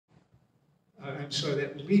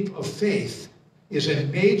that leap of faith is a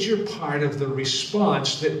major part of the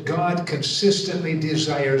response that God consistently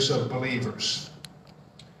desires of believers.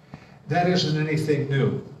 That isn't anything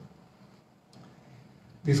new.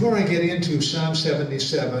 Before I get into Psalm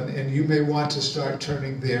 77, and you may want to start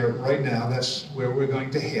turning there right now, that's where we're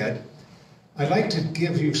going to head, I'd like to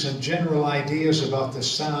give you some general ideas about the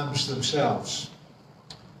Psalms themselves.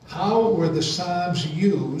 How were the Psalms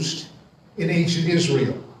used in ancient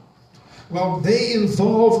Israel? Well, they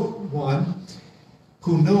involve one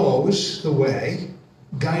who knows the way,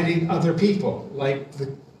 guiding other people, like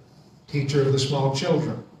the teacher of the small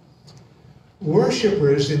children.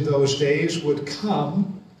 Worshippers in those days would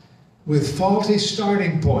come with faulty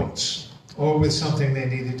starting points, or with something they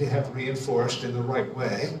needed to have reinforced in the right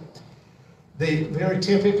way. They very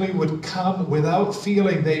typically would come without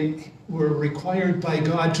feeling they were required by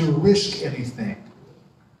God to risk anything,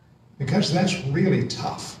 because that's really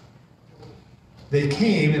tough. They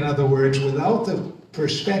came, in other words, without the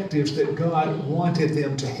perspectives that God wanted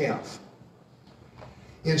them to have.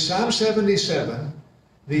 In Psalm 77,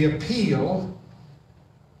 the appeal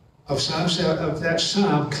of that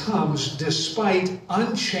psalm comes despite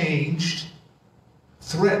unchanged,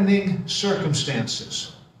 threatening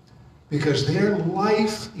circumstances. Because their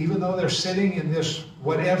life, even though they're sitting in this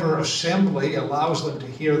whatever assembly allows them to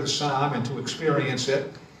hear the psalm and to experience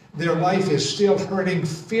it, their life is still hurting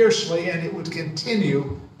fiercely, and it would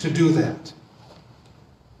continue to do that.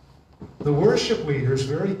 The worship leaders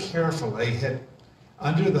very carefully had,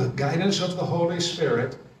 under the guidance of the Holy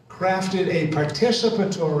Spirit, crafted a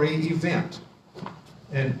participatory event.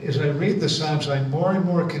 And as I read the Psalms, I'm more and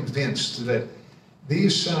more convinced that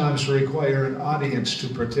these Psalms require an audience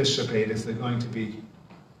to participate if they're going to be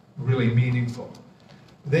really meaningful.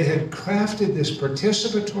 They had crafted this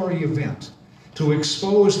participatory event to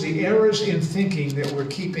expose the errors in thinking that were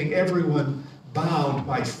keeping everyone bound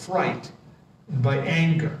by fright and by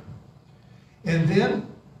anger. And then,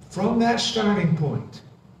 from that starting point,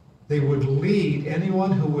 they would lead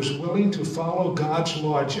anyone who was willing to follow God's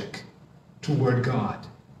logic toward God.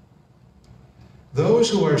 Those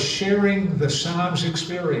who are sharing the Psalms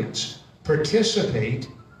experience participate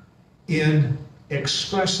in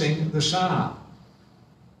expressing the Psalm.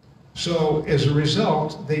 So as a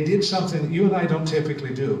result, they did something that you and I don't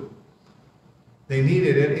typically do. They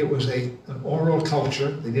needed it. It was an oral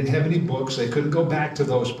culture. They didn't have any books. They couldn't go back to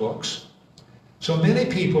those books. So many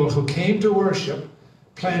people who came to worship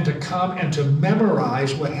planned to come and to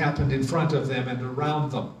memorize what happened in front of them and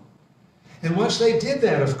around them. And once they did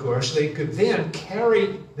that, of course, they could then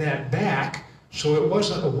carry that back, so it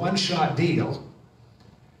wasn't a one-shot deal.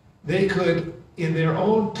 They could, in their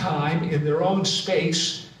own time, in their own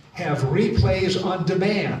space, have replays on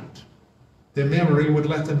demand. Their memory would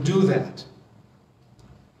let them do that.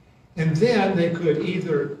 And then they could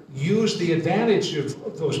either use the advantage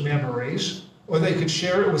of those memories, or they could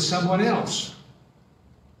share it with someone else.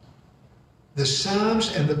 The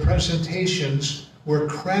Psalms and the presentations were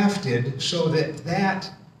crafted so that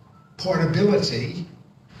that portability,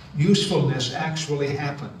 usefulness actually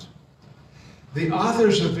happened. The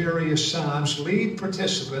authors of various Psalms lead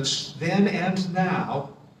participants then and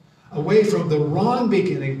now away from the wrong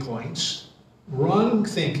beginning points, wrong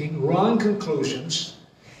thinking, wrong conclusions,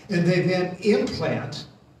 and they then implant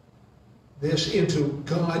this into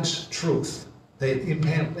God's truth. They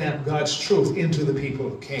implant God's truth into the people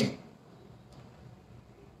who came.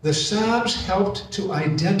 The Psalms helped to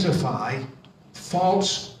identify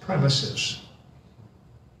false premises.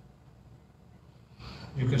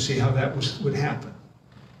 You can see how that would happen.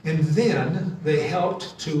 And then they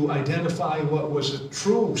helped to identify what was a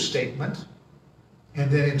true statement and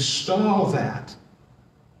then install that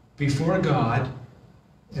before God,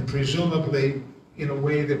 and presumably in a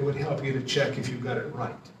way that would help you to check if you got it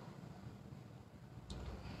right.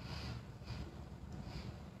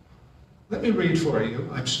 Let me read for you.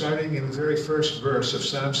 I'm starting in the very first verse of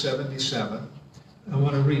Psalm 77. I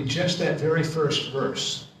want to read just that very first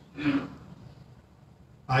verse.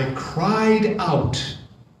 I cried out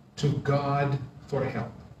to God for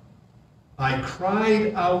help. I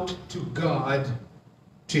cried out to God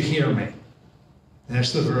to hear me.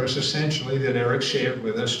 That's the verse essentially that Eric shared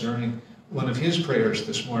with us during one of his prayers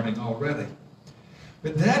this morning already.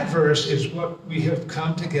 But that verse is what we have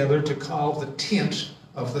come together to call the tint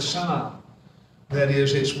of the psalm. That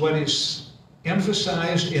is, it's what is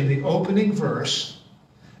emphasized in the opening verse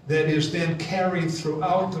that is then carried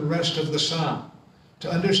throughout the rest of the psalm.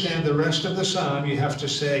 To understand the rest of the psalm, you have to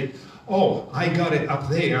say, oh, I got it up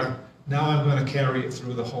there, now I'm going to carry it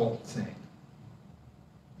through the whole thing.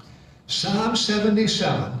 Psalm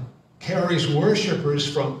 77 carries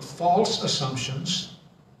worshipers from false assumptions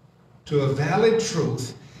to a valid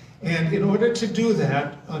truth. And in order to do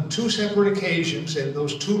that, on two separate occasions, in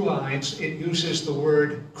those two lines, it uses the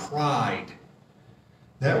word cried.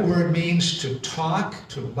 That word means to talk,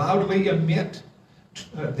 to loudly emit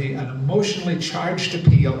an emotionally charged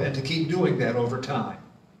appeal, and to keep doing that over time.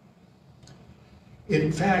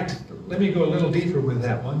 In fact, let me go a little deeper with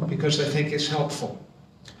that one because I think it's helpful.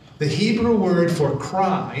 The Hebrew word for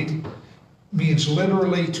cried means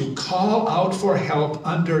literally to call out for help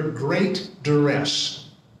under great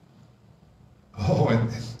duress. Oh, and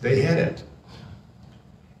they had it.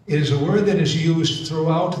 It is a word that is used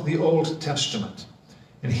throughout the Old Testament.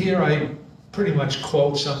 And here I pretty much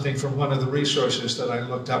quote something from one of the resources that I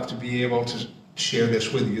looked up to be able to share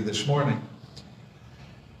this with you this morning.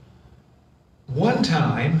 One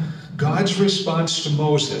time, God's response to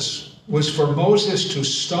Moses was for Moses to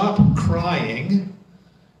stop crying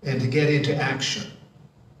and to get into action.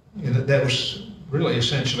 And that was really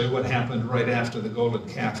essentially what happened right after the golden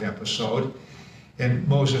calf episode. And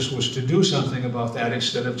Moses was to do something about that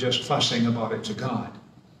instead of just fussing about it to God.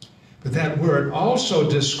 But that word also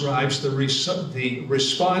describes the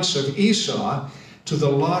response of Esau to the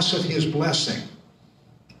loss of his blessing.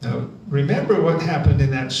 Now, remember what happened in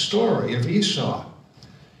that story of Esau.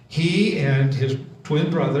 He and his twin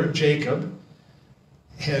brother, Jacob,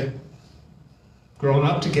 had grown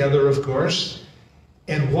up together, of course,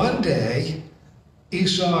 and one day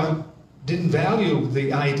Esau didn't value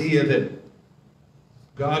the idea that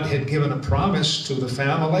God had given a promise to the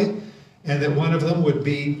family and that one of them would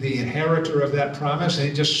be the inheritor of that promise, and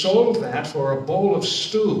he just sold that for a bowl of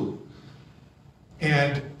stew.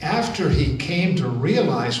 And after he came to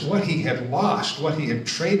realize what he had lost, what he had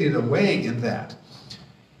traded away in that,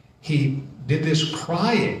 he did this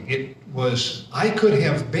crying. It was, I could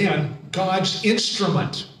have been God's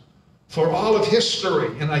instrument for all of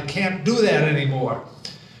history, and I can't do that anymore.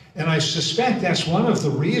 And I suspect that's one of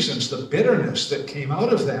the reasons, the bitterness that came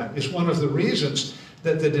out of that is one of the reasons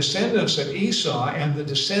that the descendants of Esau and the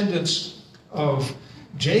descendants of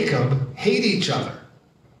Jacob hate each other.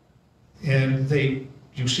 And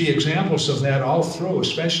you see examples of that all through,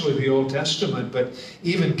 especially the Old Testament, but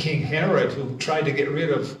even King Herod, who tried to get rid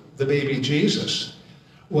of the baby Jesus,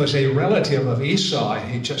 was a relative of Esau,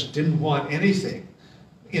 and he just didn't want anything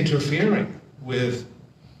interfering with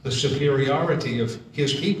the superiority of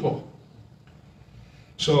his people.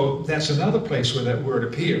 So that's another place where that word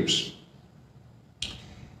appears.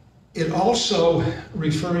 It also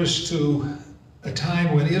refers to a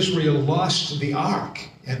time when Israel lost the ark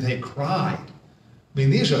and they cried. I mean,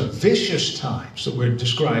 these are vicious times that we're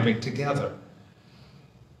describing together.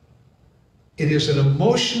 It is an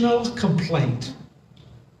emotional complaint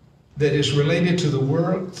that is related to the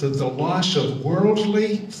loss of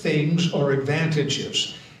worldly things or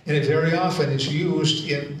advantages. And it very often is used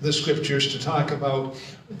in the scriptures to talk about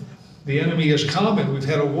the enemy has come and we've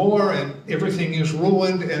had a war and everything is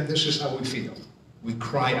ruined and this is how we feel. We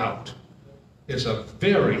cry out. It's a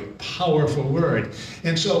very powerful word.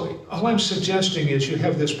 And so all I'm suggesting is you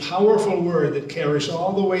have this powerful word that carries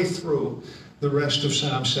all the way through the rest of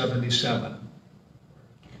Psalm 77.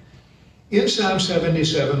 In Psalm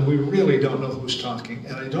 77, we really don't know who's talking,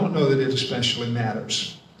 and I don't know that it especially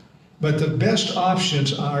matters. But the best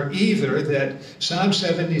options are either that Psalm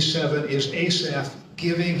 77 is Asaph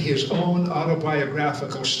giving his own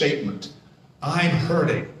autobiographical statement, I'm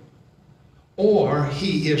hurting, or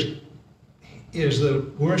he is the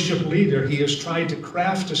worship leader. He has tried to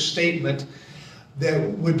craft a statement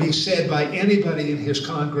that would be said by anybody in his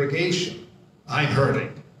congregation, I'm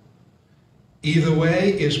hurting. Either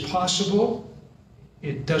way is possible.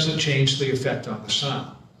 It doesn't change the effect on the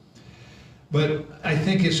psalm. But I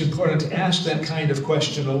think it's important to ask that kind of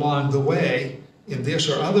question along the way in this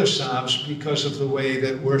or other psalms because of the way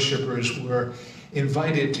that worshipers were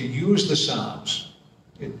invited to use the psalms.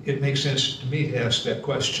 It makes sense to me to ask that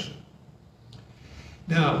question.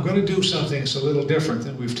 Now, I'm going to do something that's a little different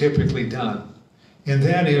than we've typically done. And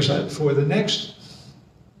that is for the next,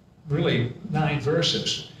 really, 9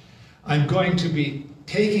 verses, I'm going to be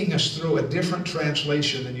taking us through a different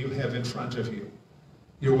translation than you have in front of you.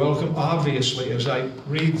 You're welcome, obviously, as I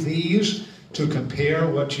read these, to compare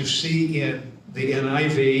what you see in the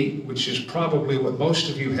NIV, which is probably what most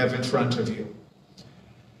of you have in front of you.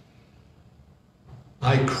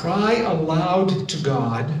 I cry aloud to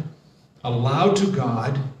God,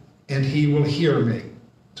 and he will hear me.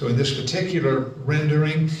 So in this particular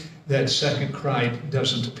rendering, that second cry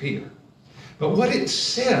doesn't appear. But what it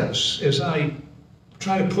says, as I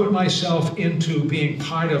try to put myself into being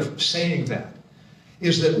part of saying that,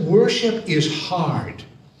 is that worship is hard.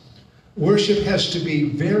 Worship has to be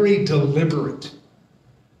very deliberate.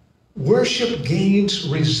 Worship gains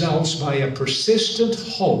results by a persistent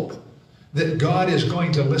hope that God is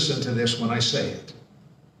going to listen to this when I say it,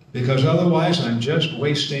 because otherwise I'm just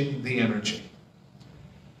wasting the energy.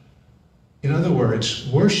 In other words,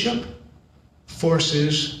 worship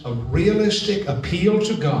forces a realistic appeal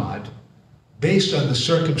to God based on the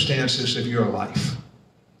circumstances of your life.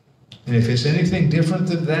 And if it's anything different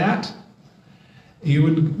than that,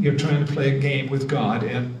 you're trying to play a game with God,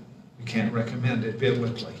 and you can't recommend it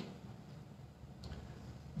biblically.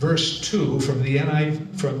 Verse 2 from the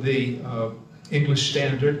English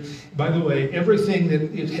Standard. By the way, everything that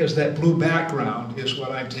it has that blue background is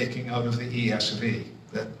what I'm taking out of the ESV.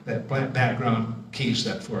 That background keys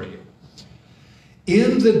that for you.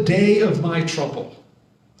 In the day of my trouble,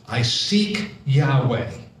 I seek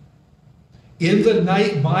Yahweh. In the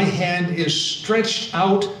night, my hand is stretched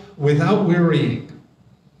out without wearying.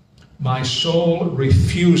 My soul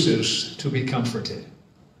refuses to be comforted.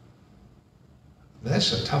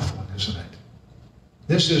 That's a tough one, isn't it?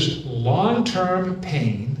 This is long-term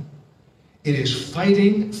pain. It is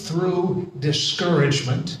fighting through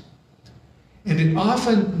discouragement. And it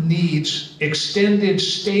often needs extended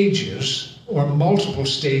stages or multiple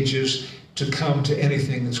stages to come to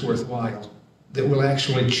anything that's worthwhile, that will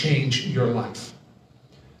actually change your life.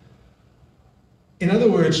 In other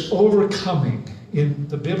words, overcoming in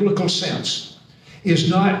the biblical sense is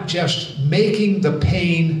not just making the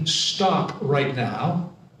pain stop right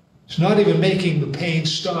now. It's not even making the pain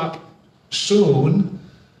stop soon.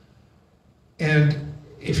 And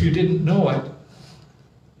if you didn't know it,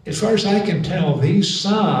 as far as I can tell, these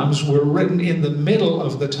Psalms were written in the middle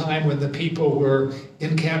of the time when the people were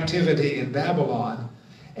in captivity in Babylon,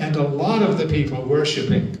 and a lot of the people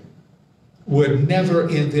worshiping would never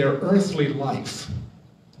in their earthly life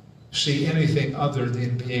see anything other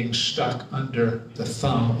than being stuck under the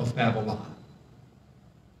thumb of Babylon.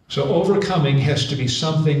 So overcoming has to be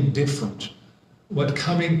something different. What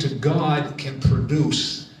coming to God can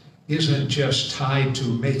produce isn't just tied to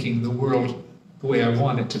making the world the way I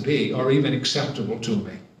want it to be, or even acceptable to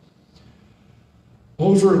me.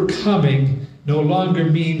 Overcoming no longer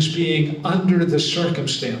means being under the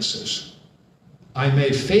circumstances. I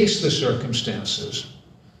may face the circumstances,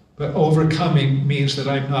 but overcoming means that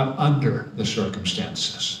I'm not under the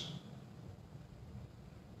circumstances.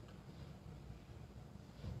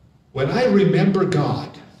 When I remember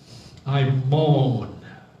God, I moan.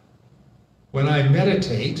 When I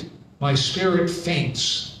meditate, my spirit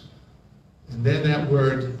faints. And then that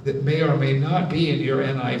word that may or may not be in your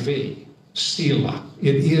NIV, Selah.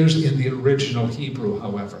 It is in the original Hebrew,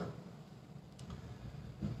 however.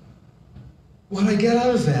 What I get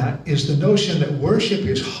out of that is the notion that worship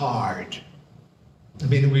is hard. I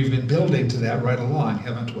mean, we've been building to that right along,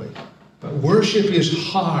 haven't we? But worship is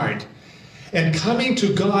hard. And coming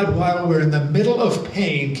to God while we're in the middle of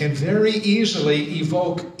pain can very easily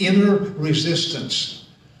evoke inner resistance.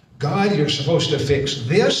 God, you're supposed to fix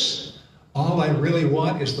this. All I really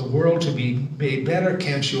want is the world to be made better.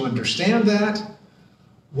 Can't you understand that?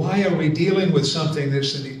 Why are we dealing with something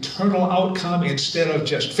that's an eternal outcome instead of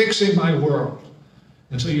just fixing my world?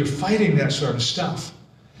 And so you're fighting that sort of stuff.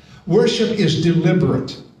 Worship is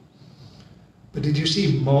deliberate. But did you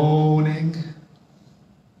see moaning?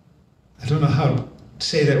 I don't know how to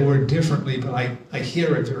say that word differently, but I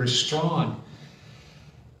hear it very strong.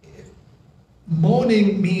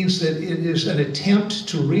 Moaning means that it is an attempt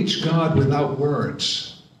to reach God without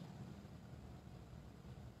words.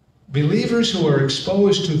 Believers who are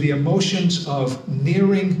exposed to the emotions of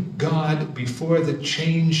nearing God before the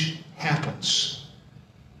change happens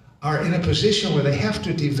are in a position where they have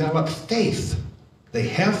to develop faith. They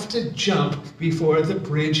have to jump before the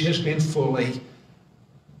bridge has been fully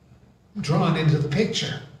drawn into the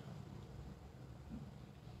picture.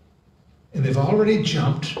 And they've already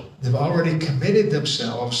jumped, they've already committed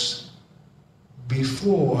themselves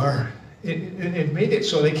before it made it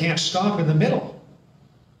so they can't stop in the middle.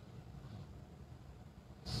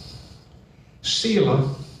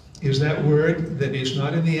 Selah is that word that is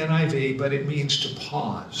not in the NIV, but it means to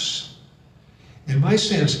pause. And my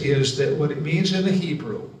sense is that what it means in the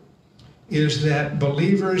Hebrew is that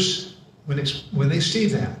believers, when they see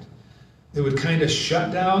that, they would kind of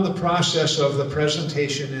shut down the process of the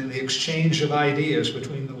presentation and the exchange of ideas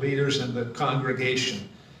between the leaders and the congregation.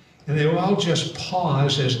 And they will all just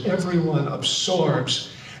pause as everyone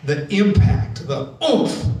absorbs the impact, the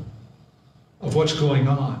oomph of what's going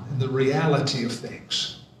on and the reality of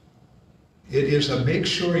things. It is a make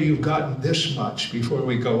sure you've gotten this much before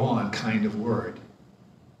we go on kind of word.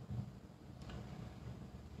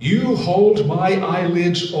 You hold my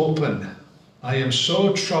eyelids open. I am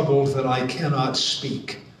so troubled that I cannot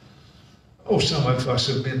speak. Oh, some of us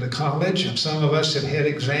have been to college, and some of us have had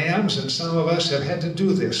exams, and some of us have had to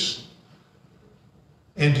do this.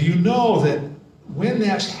 And you know that when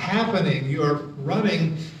that's happening, you're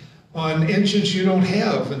running on engines you don't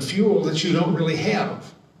have and fuel that you don't really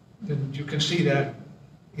have. And you can see that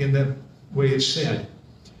in the way it's said.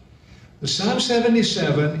 The Psalm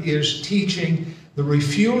 77 is teaching the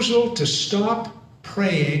refusal to stop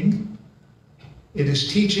praying. It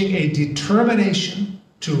is teaching a determination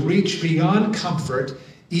to reach beyond comfort,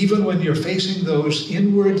 even when you're facing those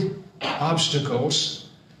inward obstacles.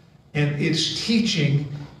 And it's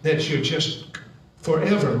teaching that you're just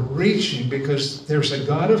forever reaching, because there's a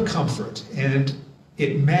God of comfort, and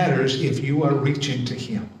it matters if you are reaching to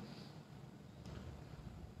him.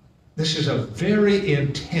 This is a very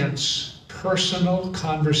intense, personal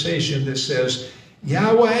conversation that says,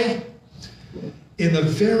 Yahweh, in the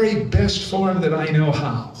very best form that I know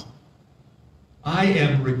how, I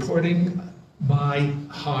am reporting my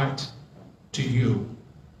heart to you.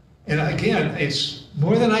 And again, it's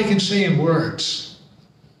more than I can say in words,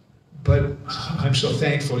 but I'm so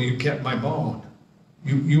thankful you kept my moan.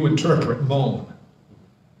 You interpret moan.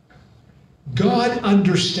 God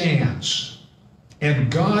understands,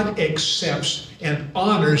 and God accepts and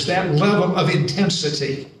honors that level of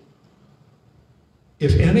intensity.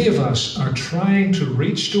 If any of us are trying to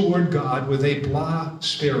reach toward God with a blah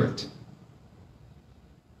spirit,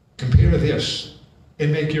 compare this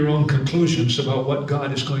and make your own conclusions about what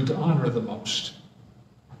God is going to honor the most.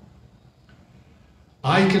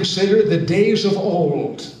 I consider the days of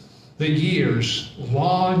old, the years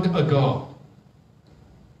long ago.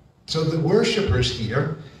 So the worshipers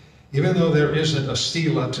here, even though there isn't a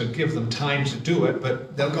stela to give them time to do it,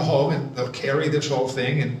 but they'll go home and they'll carry this whole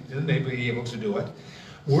thing and they'll be able to do it.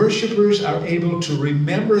 Worshipers are able to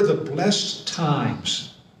remember the blessed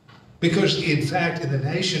times, because in fact in the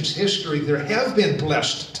nation's history there have been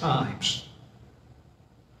blessed times.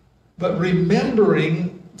 But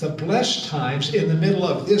remembering the blessed times in the middle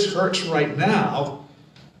of this hurts right now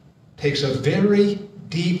takes a very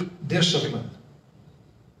deep discipline,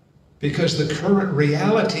 because the current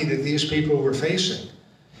reality that these people were facing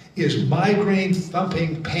is migraine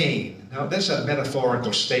thumping pain. Now, that's a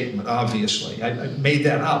metaphorical statement, obviously. I made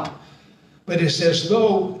that up. But it's as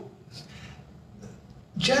though,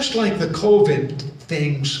 just like the COVID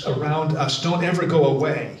things around us don't ever go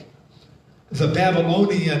away, the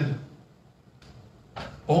Babylonian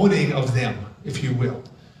owning of them, if you will,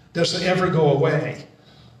 doesn't ever go away.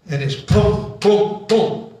 And it's boom, boom,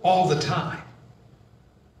 boom, all the time.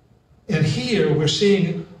 And here we're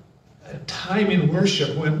seeing a time in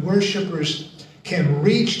worship when worshipers can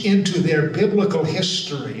reach into their biblical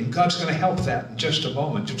history, and God's going to help that in just a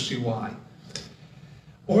moment. You'll see why.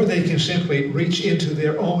 Or they can simply reach into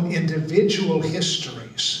their own individual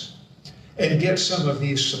histories and get some of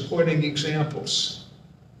these supporting examples.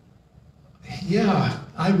 Yeah,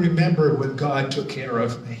 I remember when God took care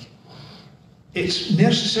of me. It's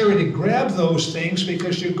necessary to grab those things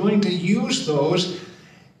because you're going to use those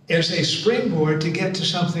as a springboard to get to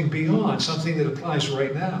something beyond, something that applies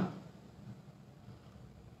right now.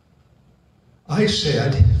 I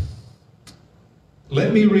said,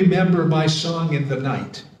 let me remember my song in the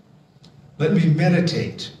night. Let me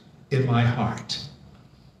meditate in my heart.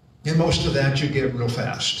 And most of that you get real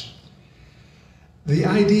fast. The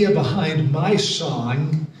idea behind my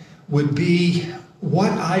song would be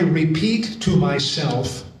what I repeat to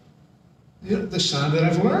myself, the psalm that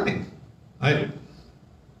I'm learning.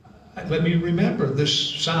 Let me remember this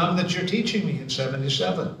psalm that you're teaching me in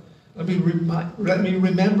 77. Let me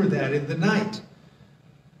remember that in the night.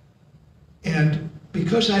 And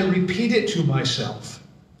because I repeat it to myself,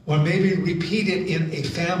 or maybe repeat it in a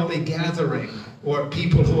family gathering or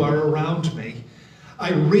people who are around me,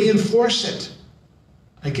 I reinforce it.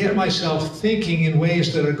 I get myself thinking in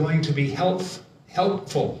ways that are going to be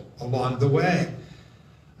helpful along the way.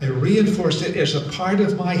 I reinforce it as a part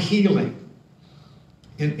of my healing.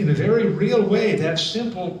 In a very real way, that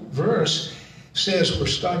simple verse says we're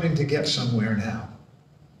starting to get somewhere now.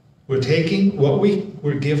 We're taking what we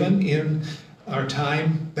were given in our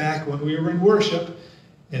time back when we were in worship,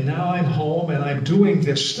 and now I'm home and I'm doing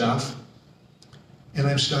this stuff, and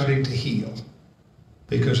I'm starting to heal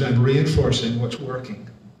because I'm reinforcing what's working.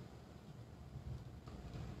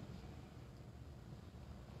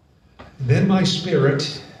 And then my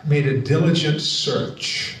spirit made a diligent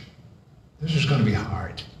search. This is going to be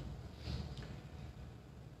hard,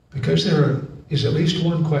 because there is at least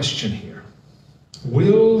one question here.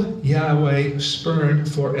 Will Yahweh spurn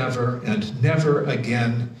forever and never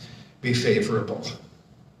again be favorable?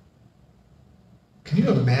 Can you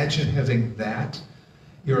imagine having that?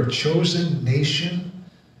 Your chosen nation,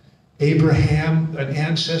 Abraham, an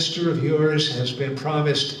ancestor of yours, has been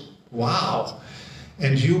promised, wow,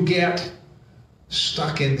 and you get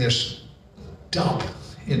stuck in this dump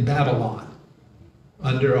in Babylon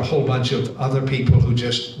under a whole bunch of other people who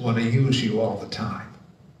just want to use you all the time.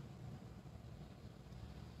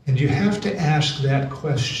 And you have to ask that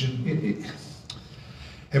question,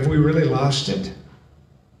 have we really lost it?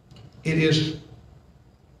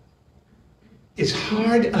 It's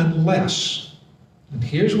hard unless, and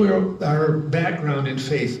here's where our background in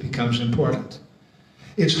faith becomes important.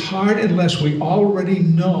 It's hard unless we already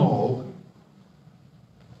know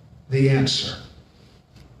the answer.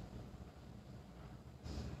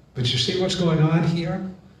 But you see what's going on here?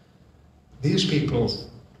 These people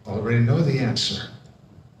already know the answer.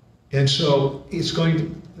 And so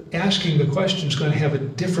asking the question is going to have a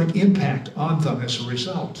different impact on them as a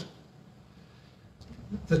result.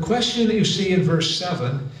 The question that you see in verse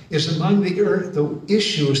 7 is among the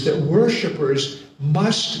issues that worshipers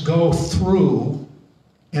must go through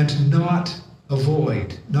and not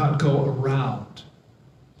avoid, not go around.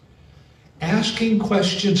 Asking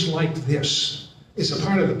questions like this is a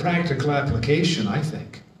part of the practical application, I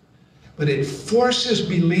think. But it forces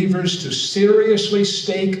believers to seriously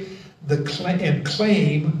stake and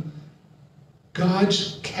claim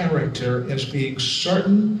God's character as being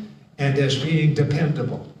certain and as being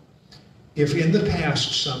dependable. If in the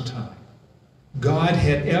past sometime God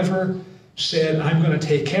had ever said, I'm going to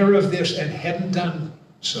take care of this, and hadn't done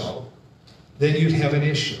so, then you'd have an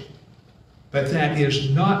issue. But that is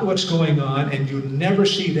not what's going on, and you never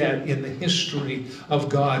see that in the history of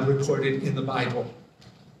God recorded in the Bible.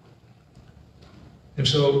 And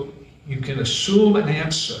so you can assume an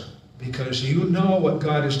answer because you know what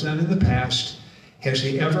God has done in the past. Has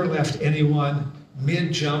he ever left anyone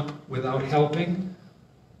mid-jump without helping?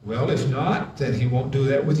 Well, if not, then he won't do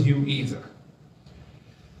that with you either.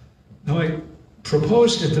 Now, I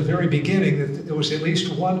proposed at the very beginning that there was at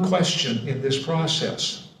least one question in this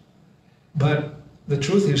process. But the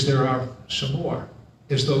truth is there are some more,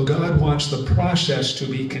 as though God wants the process to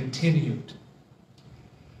be continued.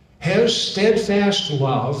 Has steadfast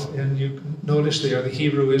love, and you notice there the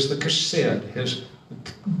Hebrew is the chesed, has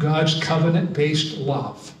God's covenant-based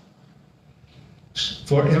love,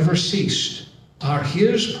 forever ceased? Are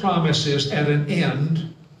his promises at an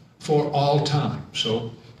end for all time?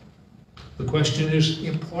 So the question is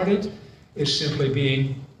important. It's simply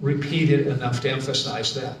being repeated enough to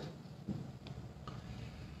emphasize that.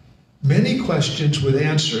 Many questions with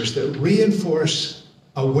answers that reinforce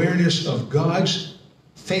awareness of God's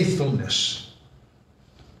faithfulness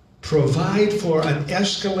provide for an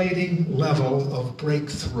escalating level of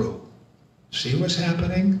breakthrough. See what's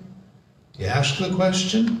happening? You ask the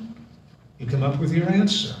question, you come up with your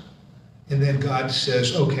answer. And then God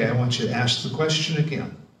says, okay, I want you to ask the question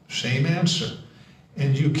again. Same answer.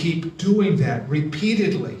 And you keep doing that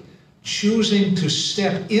repeatedly, choosing to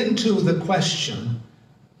step into the question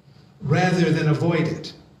rather than avoid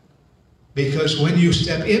it. Because when you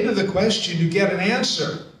step into the question, you get an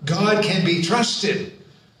answer. God can be trusted.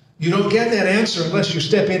 You don't get that answer unless you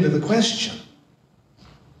step into the question.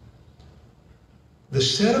 The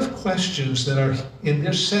set of questions that are in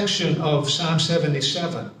this section of Psalm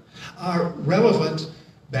 77 are relevant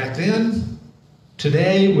back then,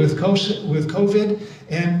 today with COVID,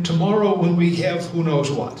 and tomorrow when we have who knows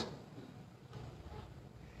what.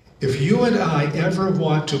 If you and I ever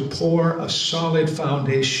want to pour a solid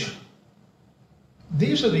foundation,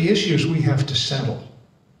 these are the issues we have to settle.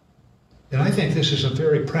 And I think this is a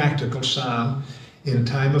very practical psalm in a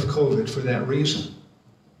time of COVID for that reason.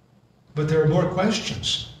 But there are more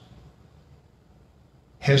questions.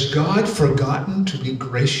 Has God forgotten to be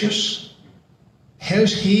gracious?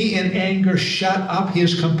 Has he in anger shut up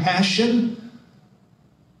his compassion?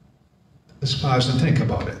 Let's pause and think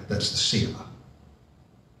about it. That's the Selah.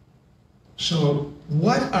 So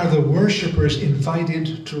what are the worshipers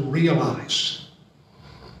invited to realize?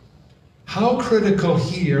 How critical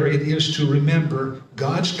here it is to remember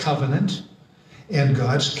God's covenant and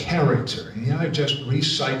God's character. And I just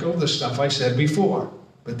recycled the stuff I said before,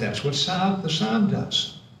 but that's what the psalm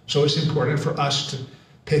does. So it's important for us to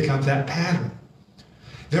pick up that pattern.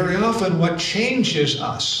 Very often what changes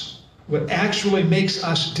us, what actually makes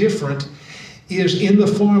us different, is in the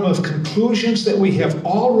form of conclusions that we have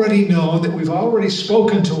already known, that we've already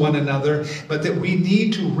spoken to one another, but that we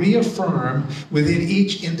need to reaffirm within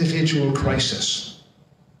each individual crisis.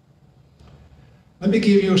 Let me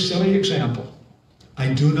give you a silly example.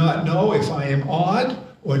 I do not know if I am odd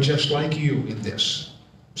or just like you in this.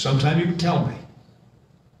 Sometime you can tell me.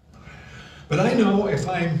 But I know if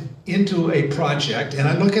I'm into a project and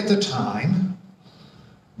I look at the time,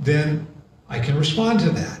 then I can respond to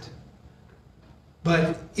that.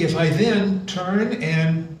 But if I then turn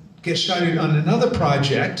and get started on another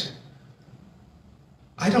project,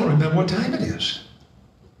 I don't remember what time it is.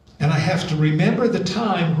 And I have to remember the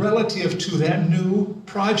time relative to that new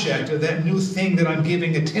project or that new thing that I'm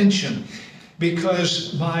giving attention,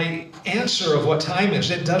 because my answer of what time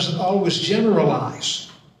is, it doesn't always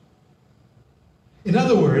generalize. In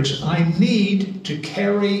other words, I need to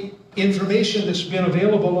carry information that's been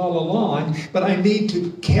available all along, but I need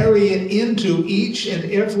to carry it into each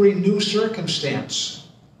and every new circumstance.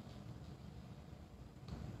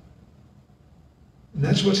 And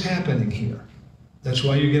that's what's happening here. That's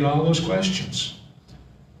why you get all those questions.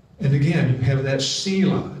 And again, you have that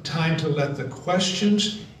Selah, time to let the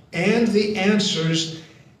questions and the answers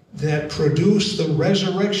that produce the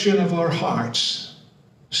resurrection of our hearts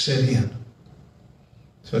set in.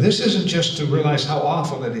 So this isn't just to realize how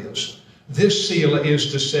awful it is. This Selah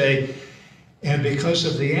is to say, and because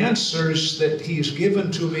of the answers that he's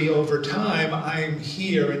given to me over time, I'm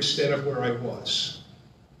here instead of where I was.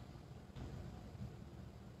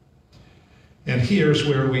 And here's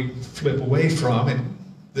where we flip away from. In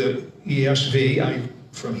the ESV,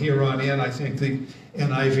 from here on in, I think the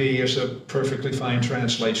NIV is a perfectly fine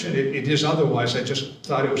translation. It is otherwise. I just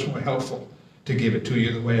thought it was more helpful to give it to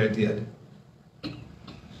you the way I did.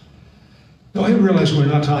 Now, I realize we're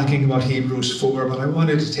not talking about Hebrews 4, but I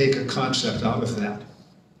wanted to take a concept out of that.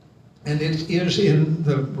 And it is in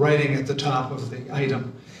the writing at the top of the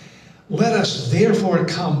item. Let us therefore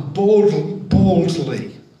come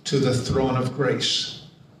boldly to the throne of grace.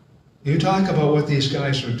 You talk about what these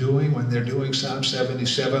guys are doing when they're doing Psalm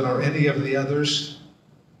 77 or any of the others.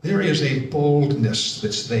 There is a boldness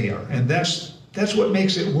that's there, and that's what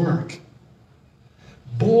makes it work.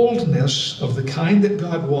 Boldness of the kind that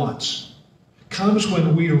God wants comes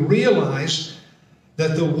when we realize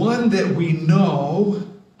that the one that we know,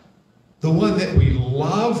 the one that we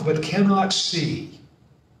love but cannot see,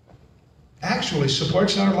 actually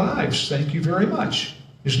supports our lives. Thank you very much.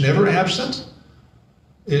 Is never absent,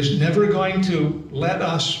 is never going to let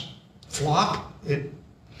us flop.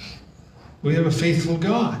 We have a faithful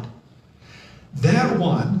God. That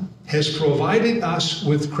one has provided us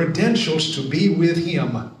with credentials to be with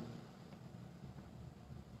him.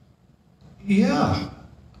 Yeah,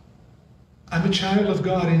 I'm a child of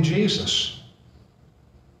God in Jesus.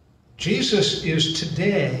 Jesus is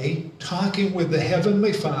today talking with the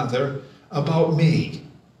Heavenly Father about me.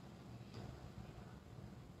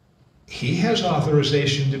 He has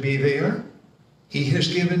authorization to be there. He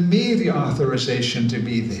has given me the authorization to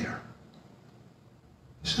be there.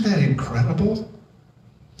 Isn't that incredible?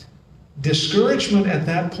 Discouragement at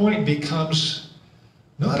that point becomes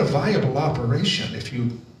not a viable operation if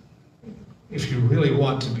you really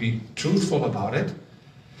want to be truthful about it.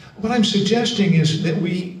 What I'm suggesting is that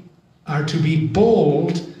we are to be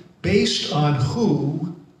bold based on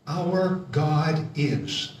who our God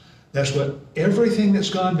is. That's what everything that's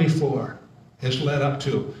gone before has led up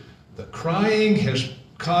to. The crying has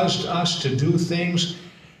caused us to do things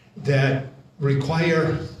that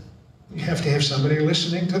require, you have to have somebody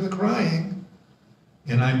listening to the crying.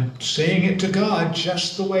 And I'm saying it to God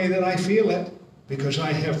just the way that I feel it, because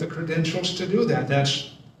I have the credentials to do that.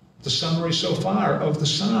 That's the summary so far of the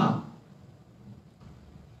psalm.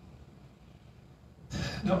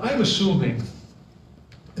 Now, I'm assuming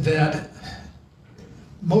that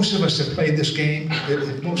most of us have played this game.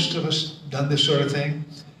 Most of us done this sort of thing.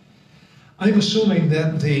 I'm assuming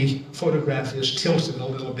that the photograph is tilted a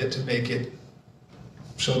little bit to make it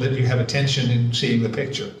so that you have attention in seeing the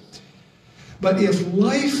picture. But if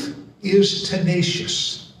life is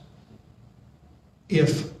tenacious,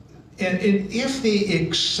 if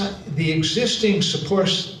the existing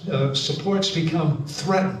supports become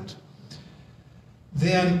threatened,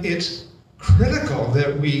 then it's critical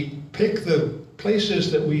that we pick the places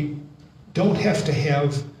that we don't have to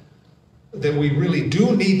have, that we really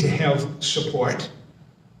do need to have support,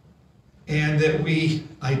 and that we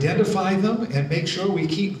identify them and make sure we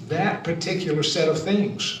keep that particular set of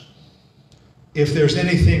things. If there's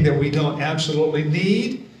anything that we don't absolutely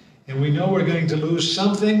need, and we know we're going to lose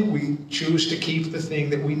something, we choose to keep the thing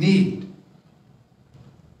that we need.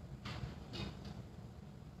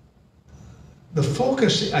 The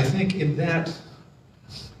focus, I think, in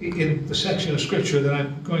the section of Scripture that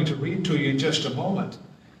I'm going to read to you in just a moment,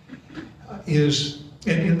 is,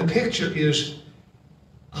 and in the picture is,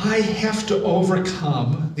 I have to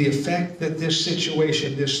overcome the effect that this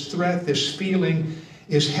situation, this threat, this feeling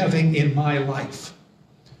is having in my life.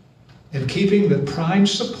 And keeping the prime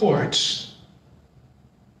supports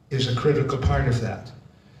is a critical part of that.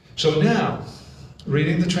 So now,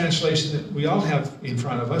 reading the translation that we all have in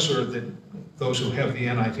front of us, or that those who have the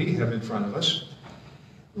NIV have in front of us,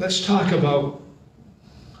 let's talk about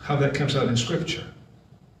how that comes out in Scripture.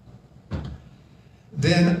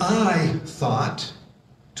 Then I thought,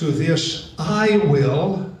 to this I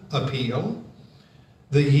will appeal,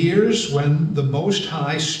 the years when the Most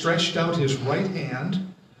High stretched out his right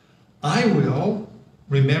hand. I will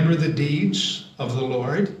remember the deeds of the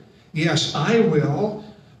Lord. Yes, I will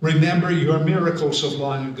remember your miracles of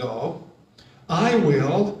long ago. I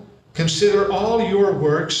will consider all your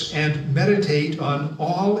works and meditate on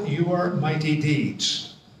all your mighty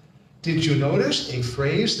deeds. Did you notice a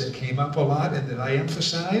phrase that came up a lot and that I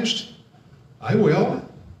emphasized? I will.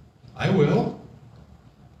 I will.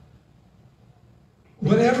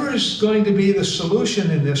 Whatever is going to be the solution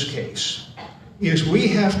in this case is we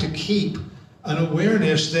have to keep an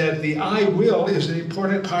awareness that the I will is an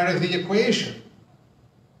important part of the equation.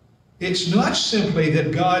 It's not simply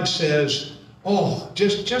that God says, oh,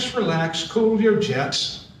 just relax, cool your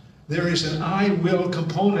jets. There is an I will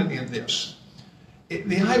component in this.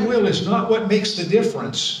 The I will is not what makes the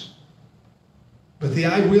difference, but the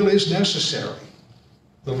I will is necessary.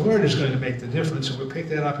 The Lord is going to make the difference, and we'll pick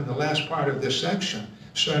that up in the last part of this section,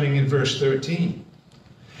 starting in verse 13.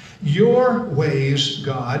 Your ways,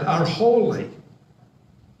 God, are holy.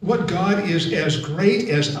 What God is as great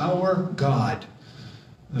as our God?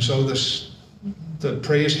 And so the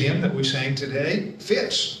praise hymn that we sang today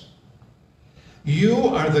fits. You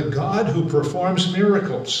are the God who performs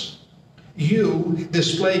miracles. You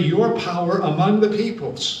display your power among the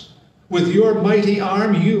peoples. With your mighty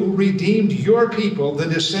arm, you redeemed your people, the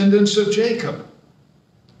descendants of Jacob.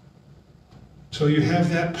 So you have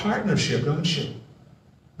that partnership, don't you?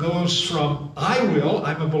 Goes from I will,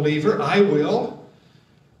 I'm a believer, I will,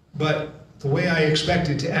 but the way I expect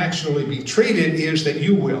it to actually be treated is that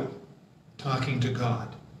you will, talking to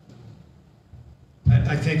God.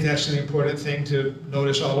 I think that's an important thing to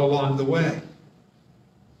notice all along the way.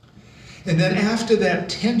 And then after that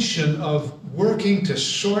tension of working to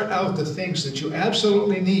sort out the things that you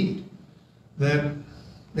absolutely need, that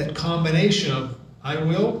combination of I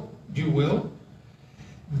will, you will,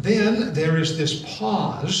 then there is this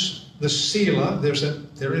pause, the Selah,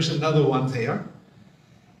 there is another one there,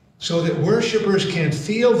 so that worshipers can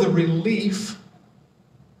feel the relief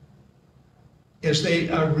as they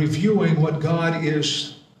are reviewing what God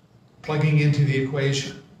is plugging into the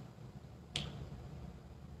equation.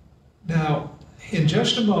 Now, in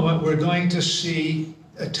just a moment, we're going to see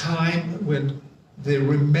a time when the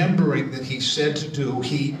remembering that he said to do,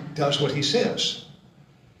 he does what he says.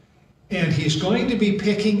 And he's going to be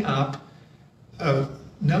picking up a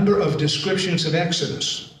number of descriptions of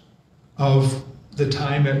Exodus, of the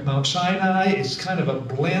time at Mount Sinai. It's kind of a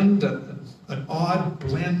blend, an odd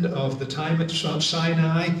blend of the time at Mount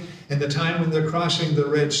Sinai and the time when they're crossing the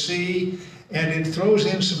Red Sea. And it throws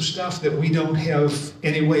in some stuff that we don't have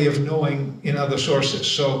any way of knowing in other sources.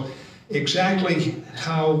 So exactly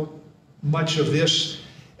how much of this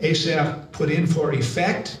Asaph put in for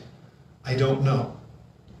effect, I don't know.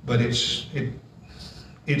 But it's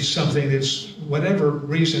something that's, whatever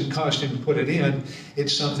reason caused him to put it in,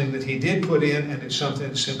 it's something that he did put in, and it's something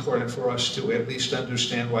that's important for us to at least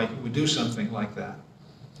understand why he would do something like that.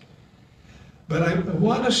 But I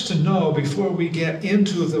want us to know, before we get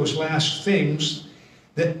into those last things,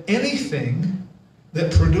 that anything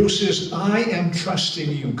that produces, I am trusting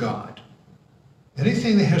you, God,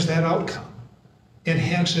 anything that has that outcome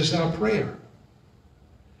enhances our prayer.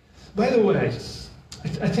 By the way,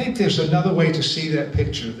 I think there's another way to see that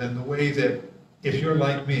picture than the way that, if you're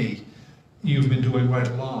like me, you've been doing right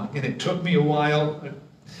along. And it took me a while.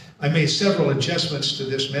 I made several adjustments to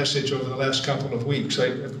this message over the last couple of weeks.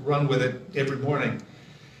 I've run with it every morning.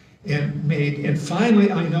 And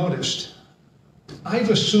finally I noticed, I've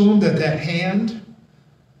assumed that hand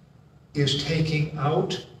is taking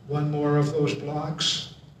out one more of those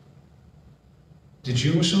blocks. Did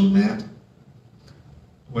you assume that?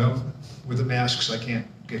 Well, with the masks, I can't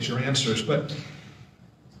get your answers, but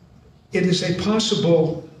it is a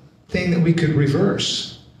possible thing that we could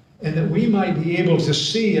reverse, and that we might be able to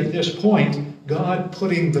see at this point God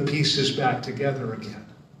putting the pieces back together again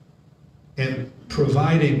and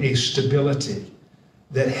providing a stability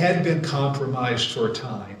that had been compromised for a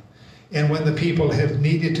time. And when the people have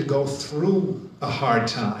needed to go through a hard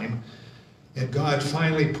time, and God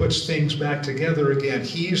finally puts things back together again,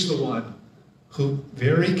 he's the one who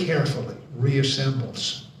very carefully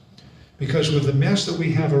reassembles. Because with the mess that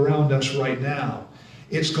we have around us right now,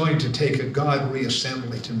 it's going to take a God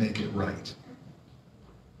reassembly to make it right.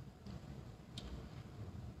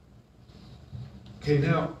 Okay,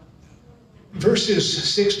 now,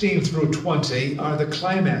 verses 16 through 20 are the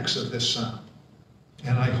climax of this psalm.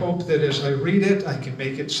 And I hope that as I read it, I can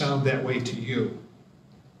make it sound that way to you.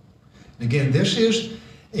 Again, this is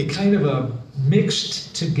a kind of a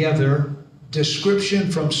mixed together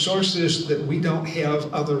description from sources that we don't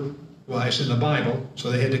have otherwise in the Bible.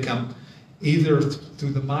 So they had to come either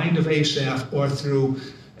through the mind of Asaph or through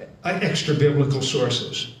extra biblical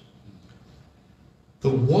sources. The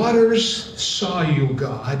waters saw you,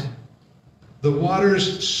 God. The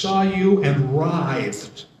waters saw you and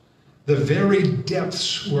writhed. The very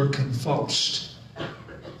depths were convulsed.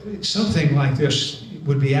 Something like this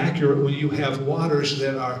would be accurate when you have waters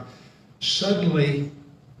that are suddenly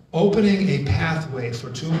opening a pathway for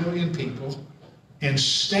 2 million people and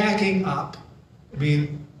stacking up. I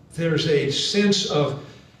mean, there's a sense of,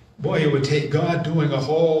 boy, it would take God doing a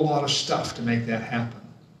whole lot of stuff to make that happen.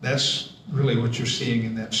 That's really what you're seeing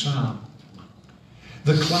in that psalm.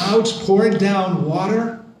 The clouds poured down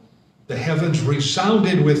water. The heavens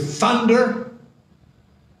resounded with thunder.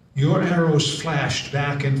 Your arrows flashed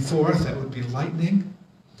back and forth. That would be lightning.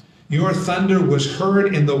 Your thunder was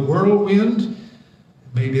heard in the whirlwind.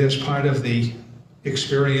 Maybe that's part of the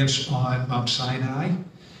experience on Mount Sinai.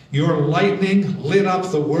 Your lightning lit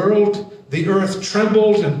up the world. The earth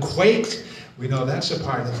trembled and quaked. We know that's a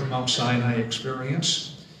part of the Mount Sinai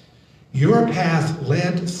experience. Your path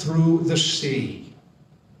led through the sea,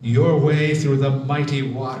 your way through the mighty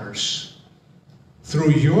waters,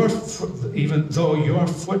 even though your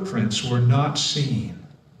footprints were not seen.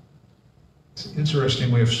 It's an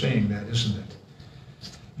interesting way of saying that, isn't it?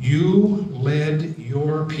 You led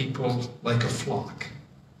your people like a flock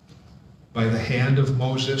by the hand of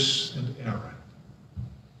Moses and Aaron.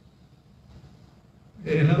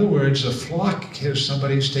 In other words, a flock has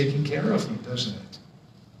somebody who's taking care of them, doesn't it?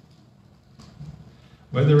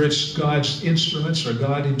 Whether it's God's instruments or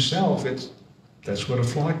God himself, that's what a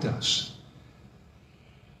flock does.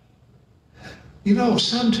 You know,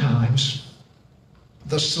 sometimes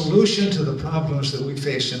the solution to the problems that we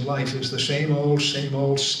face in life is the same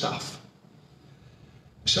old stuff.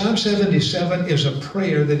 Psalm 77 is a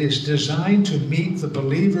prayer that is designed to meet the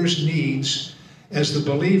believer's needs as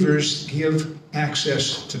the believers give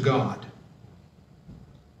access to God.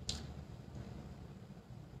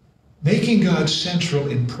 Making God central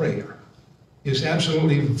in prayer is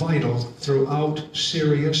absolutely vital throughout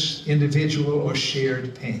serious, individual, or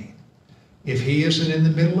shared pain. If he isn't in the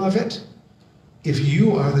middle of it, if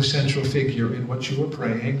you are the central figure in what you are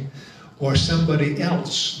praying, or somebody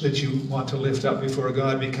else that you want to lift up before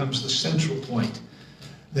God becomes the central point,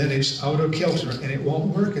 then it's out of kilter and it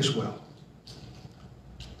won't work as well.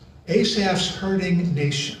 Asaph's hurting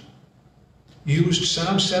nation used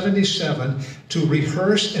Psalm 77 to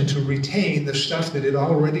rehearse and to retain the stuff that it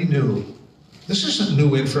already knew. This isn't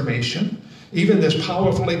new information. Even this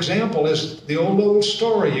powerful example is the old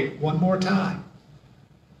story one more time.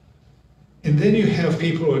 And then you have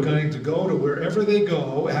people who are going to go to wherever they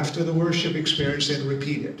go after the worship experience and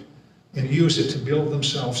repeat it and use it to build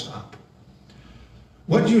themselves up.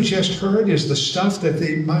 What you just heard is the stuff that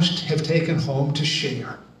they must have taken home to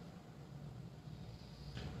share.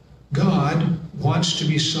 God wants to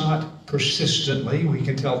be sought persistently. We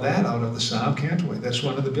can tell that out of the psalm, can't we? That's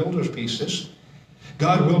one of the builder's pieces.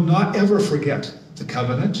 God will not ever forget the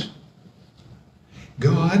covenant.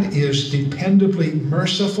 God is dependably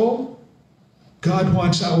merciful. God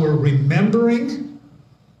wants our remembering,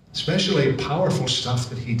 especially powerful stuff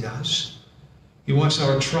that he does. He wants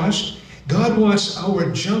our trust. God wants our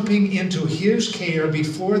jumping into his care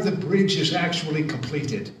before the bridge is actually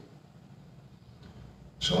completed.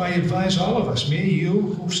 So I advise all of us, me,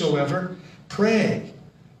 you, whosoever, pray.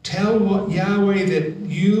 Tell Yahweh that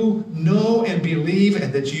you know and believe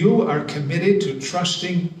and that you are committed to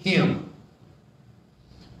trusting him.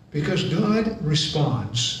 Because God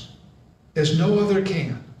responds as no other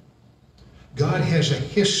can. God has a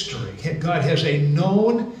history. God has a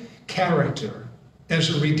known character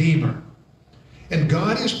as a redeemer. And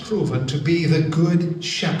God is proven to be the good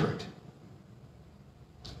shepherd.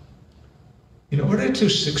 In order to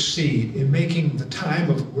succeed in making the time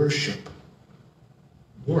of worship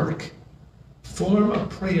work, form a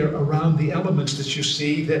prayer around the elements that you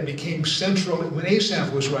see that became central when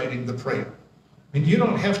Asaph was writing the prayer. I mean, you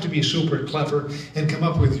don't have to be super clever and come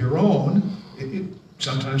up with your own.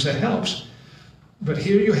 Sometimes that helps. But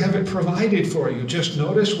here you have it provided for you. Just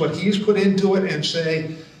notice what he's put into it and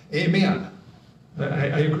say, amen.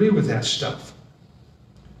 I agree with that stuff.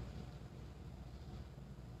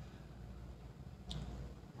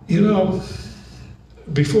 You know,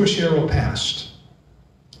 before Cheryl passed,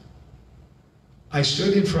 I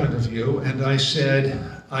stood in front of you and I said,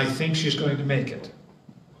 I think she's going to make it.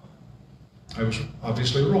 I was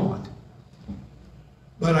obviously wrong.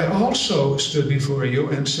 But I also stood before you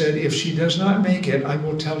and said, if she does not make it, I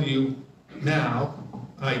will tell you now,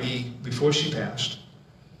 i.e., before she passed,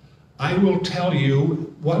 I will tell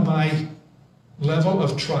you what my level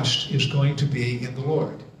of trust is going to be in the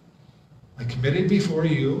Lord. I committed before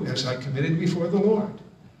you as I committed before the Lord.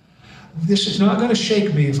 This is not going to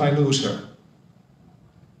shake me if I lose her.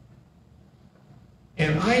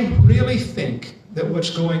 And I really think that what's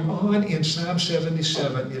going on in Psalm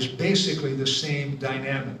 77 is basically the same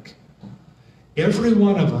dynamic. Every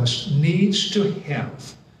one of us needs to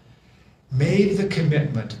have made the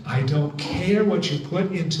commitment, I don't care what you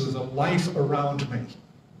put into the life around me.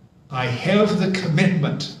 I have the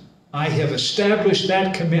commitment. I have established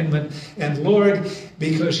that commitment. And Lord,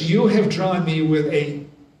 because you have drawn me with a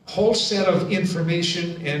whole set of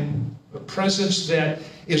information and a presence that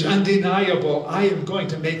is undeniable, I am going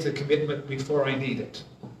to make the commitment before I need it.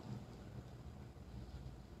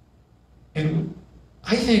 And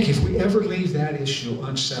I think if we ever leave that issue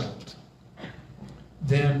unsettled,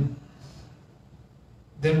 then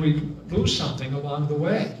we lose something along the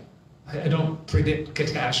way. I don't predict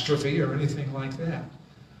catastrophe or anything like that.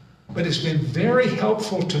 But it's been very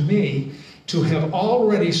helpful to me to have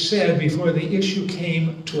already said before the issue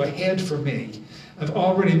came to a head for me, I've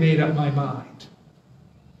already made up my mind.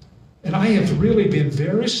 And I have really been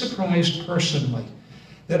very surprised personally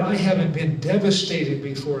that I haven't been devastated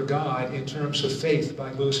before God in terms of faith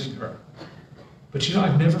by losing her. But you know,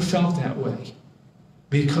 I've never felt that way,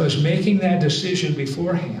 because making that decision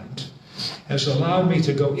beforehand has allowed me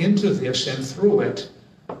to go into this and through it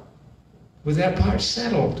with that part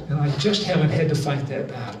settled, and I just haven't had to fight that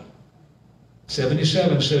battle.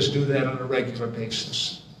 77 says do that on a regular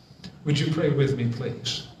basis. Would you pray with me,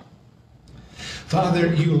 please?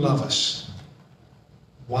 Father, you love us.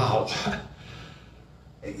 Wow.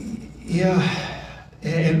 Yeah,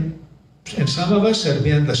 and some of us have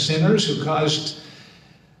been the sinners who caused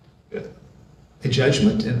a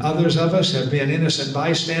judgment, and others of us have been innocent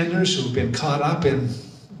bystanders who've been caught up in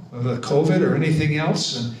the COVID or anything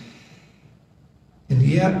else. And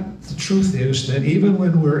yet, the truth is that even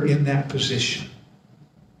when we're in that position,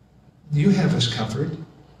 you have us covered.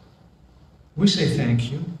 We say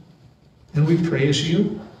thank you, and we praise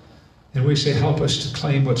you, and we say help us to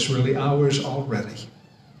claim what's really ours already.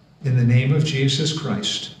 In the name of Jesus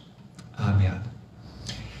Christ, amen.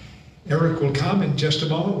 Eric will come in just a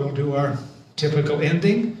moment. We'll do our typical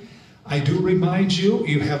ending. I do remind you,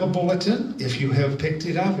 you have a bulletin. If you have picked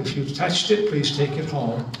it up, if you've touched it, please take it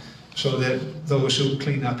home so that those who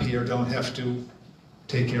clean up here don't have to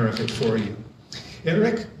take care of it for you.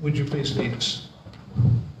 Eric, would you please lead us?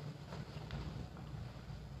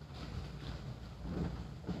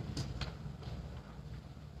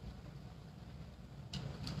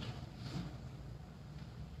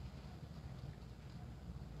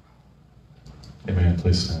 Amen.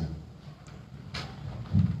 Please stand.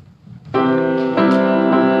 Amen.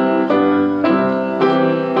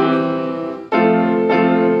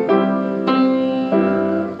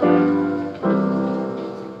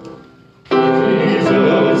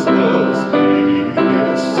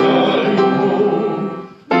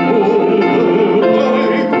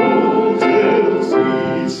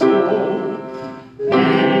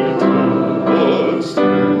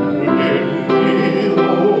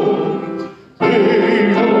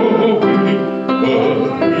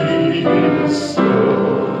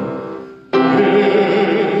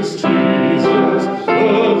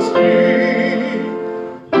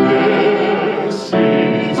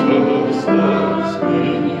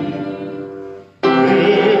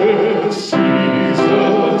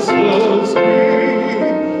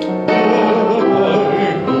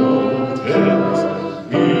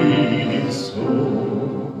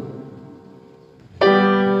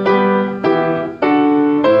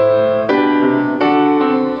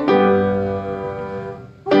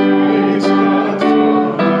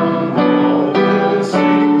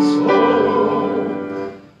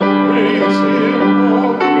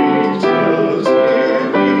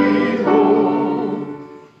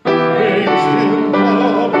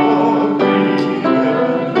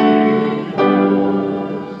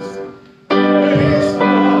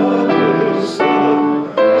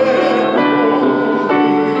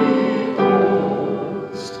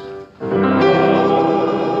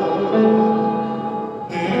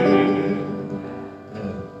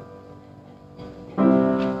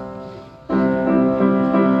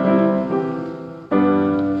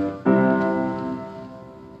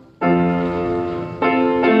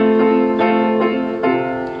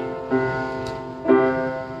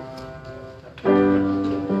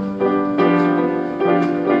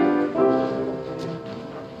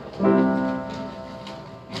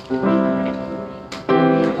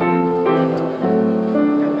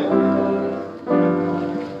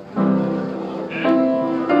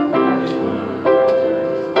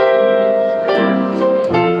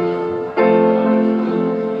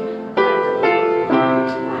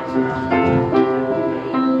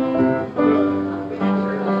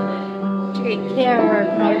 there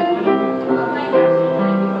are